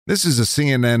This is a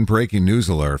CNN breaking news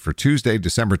alert for Tuesday,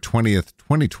 December 20th,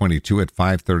 2022 at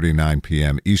 5:39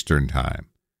 p.m. Eastern Time.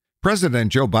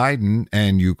 President Joe Biden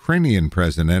and Ukrainian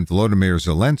President Volodymyr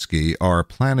Zelensky are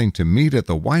planning to meet at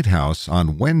the White House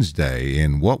on Wednesday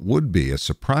in what would be a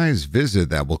surprise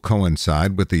visit that will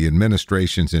coincide with the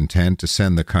administration's intent to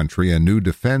send the country a new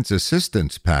defense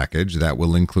assistance package that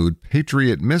will include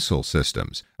Patriot missile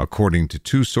systems, according to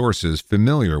two sources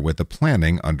familiar with the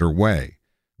planning underway.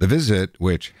 The visit,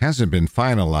 which hasn't been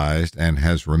finalized and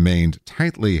has remained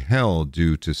tightly held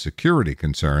due to security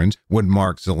concerns, would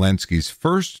mark Zelensky's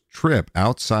first trip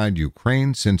outside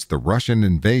Ukraine since the Russian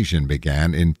invasion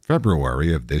began in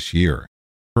February of this year.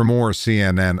 For more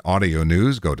CNN audio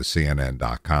news, go to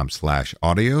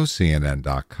cnn.com/audio,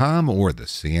 cnn.com, or the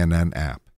CNN app.